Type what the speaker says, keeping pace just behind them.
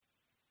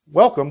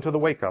Welcome to the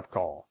Wake Up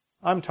Call.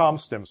 I'm Tom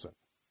Stimson.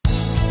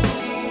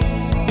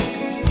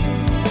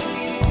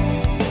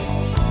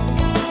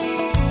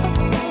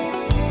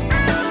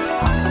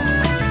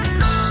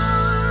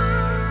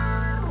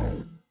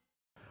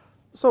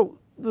 So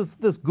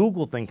this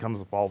Google thing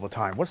comes up all the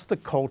time. What's the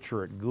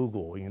culture at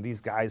Google? You know,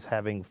 these guys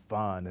having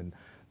fun, and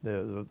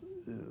the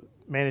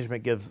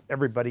management gives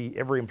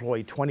every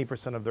employee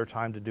 20% of their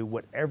time to do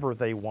whatever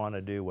they want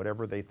to do,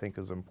 whatever they think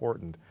is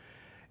important.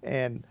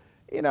 And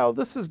you know,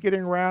 this is getting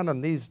around,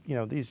 and these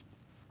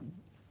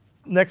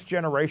next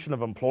generation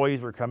of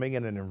employees are coming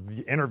in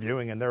and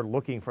interviewing, and they're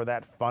looking for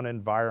that fun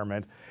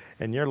environment.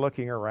 And you're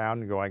looking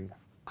around and going,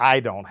 I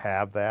don't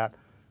have that.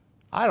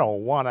 I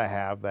don't want to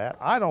have that.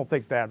 I don't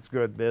think that's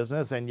good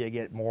business. And you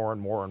get more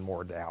and more and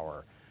more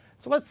dour.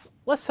 So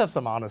let's have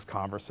some honest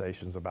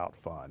conversations about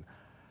fun.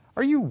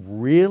 Are you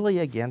really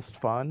against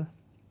fun?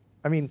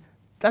 I mean,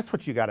 that's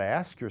what you got to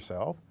ask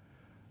yourself.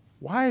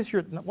 Why is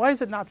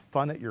it not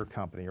fun at your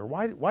company? Or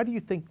why do you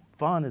think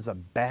fun is a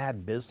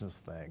bad business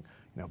thing?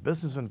 You know,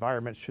 business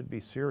environments should be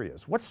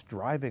serious. What's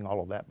driving all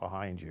of that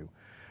behind you?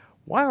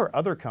 Why are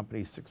other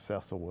companies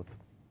successful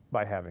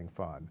by having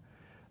fun?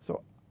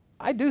 So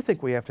I do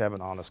think we have to have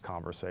an honest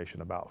conversation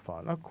about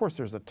fun. Of course,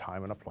 there's a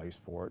time and a place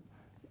for it.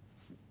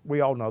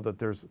 We all know that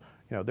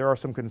there are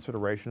some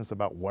considerations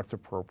about what's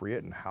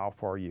appropriate and how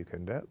far you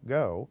can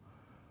go,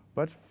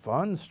 but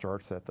fun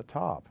starts at the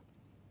top.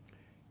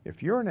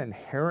 If you're an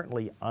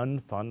inherently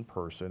unfun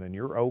person and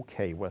you're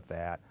okay with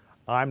that,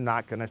 I'm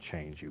not going to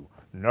change you.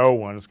 No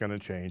one's going to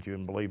change you,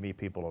 and believe me,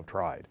 people have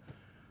tried.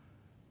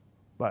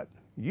 But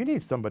you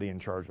need somebody in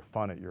charge of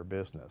fun at your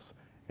business,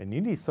 and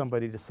you need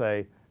somebody to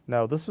say,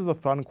 no, this is a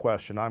fun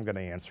question, I'm going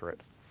to answer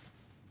it,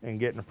 and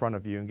get in front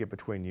of you and get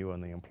between you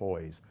and the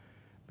employees.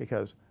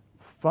 Because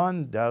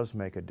fun does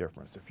make a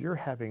difference. If you're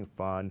having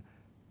fun,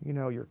 you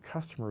know, your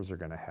customers are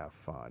going to have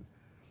fun.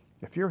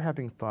 If you're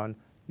having fun,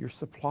 your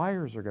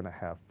suppliers are going to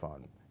have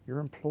fun. Your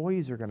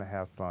employees are going to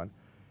have fun.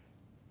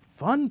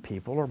 Fun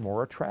people are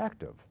more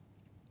attractive.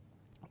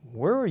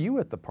 Where are you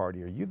at the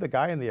party? Are you the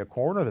guy in the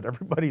corner that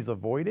everybody's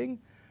avoiding?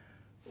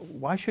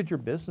 Why should your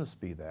business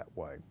be that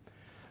way?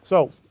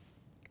 So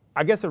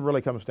I guess it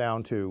really comes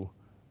down to,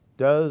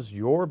 does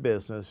your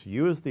business,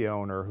 you as the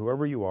owner,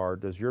 whoever you are,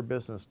 does your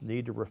business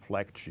need to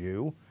reflect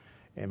you?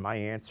 And my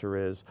answer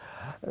is,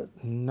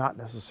 not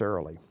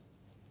necessarily.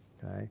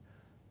 Okay?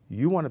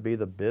 You want to be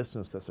the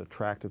business that's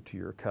attractive to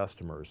your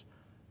customers.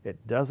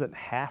 It doesn't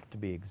have to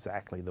be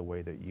exactly the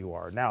way that you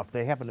are. Now, if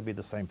they happen to be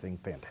the same thing,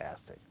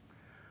 fantastic.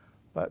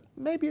 But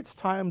maybe it's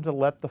time to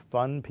let the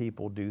fun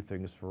people do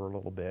things for a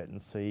little bit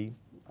and see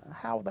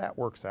how that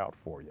works out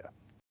for you.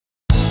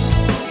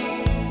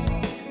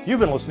 You've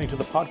been listening to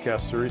the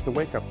podcast series, The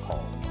Wake Up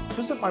Call.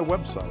 Visit my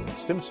website at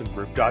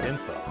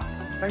stimsongroup.info.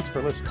 Thanks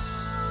for listening.